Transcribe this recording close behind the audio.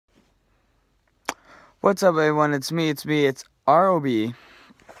What's up, everyone? It's me, it's ROB. And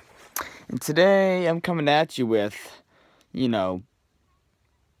today I'm coming at you with, you know,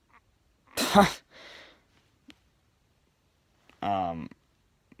 wow.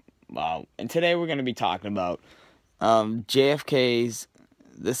 And today we're going to be talking about JFKs.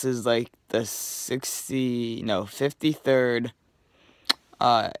 This is like the 53rd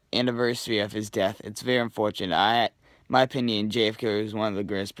anniversary of his death. It's very unfortunate. My opinion, JFK was one of the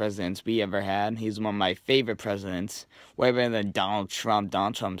greatest presidents we ever had. He's one of my favorite presidents. Way better than Donald Trump.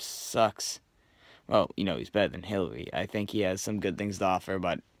 Donald Trump sucks. Well, he's better than Hillary. I think he has some good things to offer,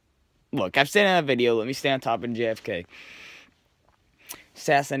 but look, I've said in that video, let me stay on top of JFK.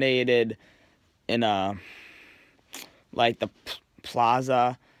 Assassinated in like the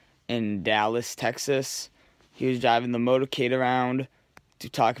plaza in Dallas, Texas. He was driving the motorcade around to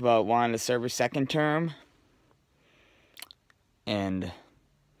talk about wanting to serve a second term. And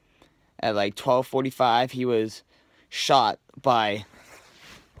at like 12:45, he was shot by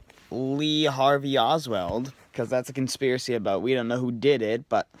Lee Harvey Oswald, because that's a conspiracy about, we don't know who did it,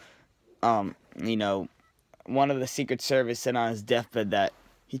 but, one of the Secret Service said on his deathbed that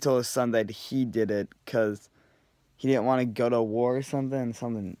he told his son that he did it because he didn't want to go to war or something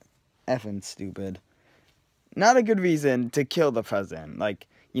effing stupid. Not a good reason to kill the president. Like,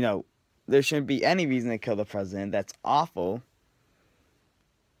 there shouldn't be any reason to kill the president. That's awful.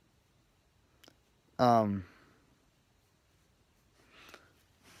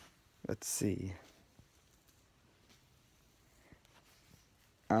 Let's see.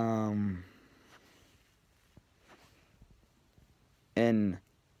 And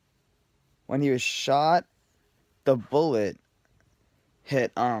when he was shot, the bullet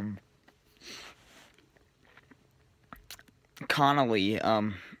hit, Connolly.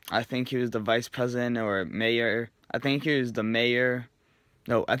 I think he was the vice president or mayor. I think he was the mayor.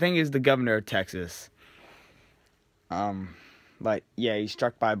 No, I think he was the governor of Texas. But yeah, he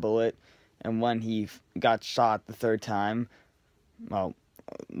struck by a bullet, and when he got shot the third time, well,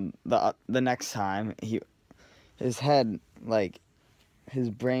 the next time, his head, like, his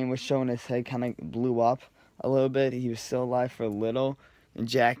brain was showing, his head kind of blew up a little bit. He was still alive for a little, and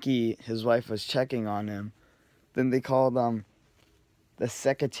Jackie, his wife, was checking on him. Then they called the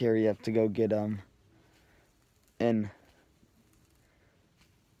secretary up to go get him, and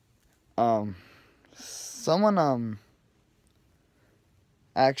someone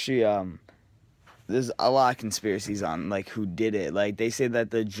actually there's a lot of conspiracies on, like, who did it. Like, they say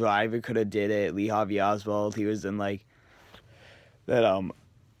that the driver could have did it, Lee Harvey Oswald. He was in, like, a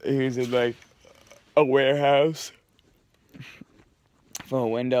warehouse. From a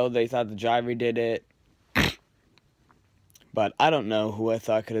window, they thought the driver did it. But I don't know who I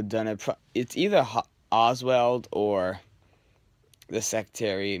thought could have done it. It's either Oswald or the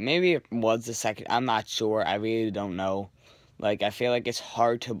secretary. Maybe it was the secretary. I'm not sure. I really don't know. Like, I feel like it's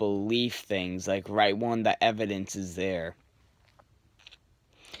hard to believe things, like, right when the evidence is there.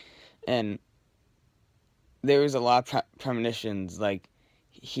 And there was a lot of premonitions. Like,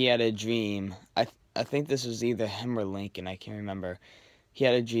 he had a dream. I think this was either him or Lincoln. I can't remember. He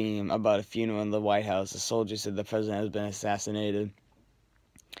had a dream about a funeral in the White House. The soldier said the president has been assassinated.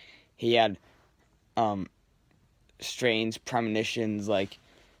 He had strange premonitions, like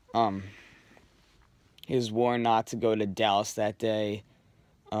he was warned not to go to Dallas that day.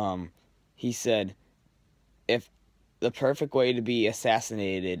 He said, if the perfect way to be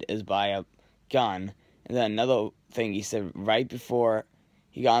assassinated is by a gun. And then another thing he said right before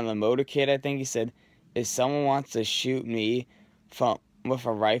he got on the motorcade, I think he said, if someone wants to shoot me with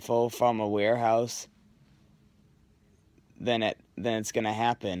a rifle from a warehouse, then it's gonna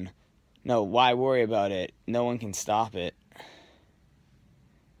happen. No, why worry about it? No one can stop it.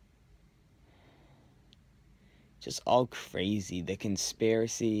 Just all crazy, the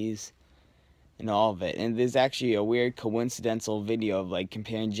conspiracies and all of it. And there's actually a weird coincidental video of, like,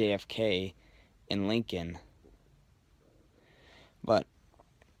 comparing JFK and Lincoln. But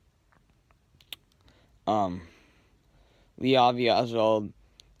Lee Harvey Oswald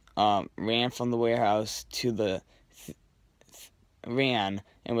ran from the warehouse to the ran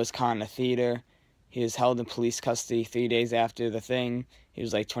and was caught in a theater. He was held in police custody 3 days after the thing. He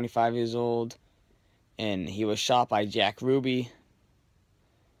was like 25 years old, and he was shot by Jack Ruby.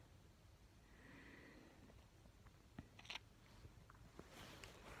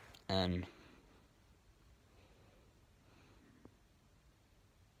 And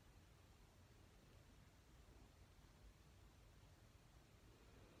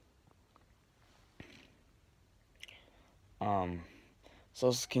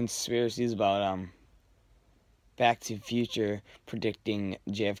so conspiracies about Back to the Future predicting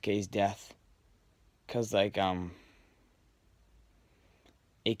JFK's death Because, like,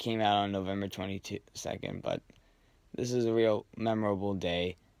 it came out on November 22nd, but this is a real memorable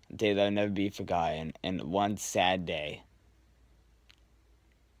day. A day that'll never be forgotten, and one sad day.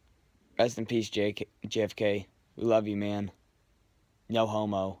 Rest in peace, JFK. We love you, man. No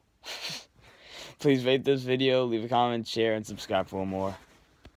homo. Please rate this video, leave a comment, share, and subscribe for more.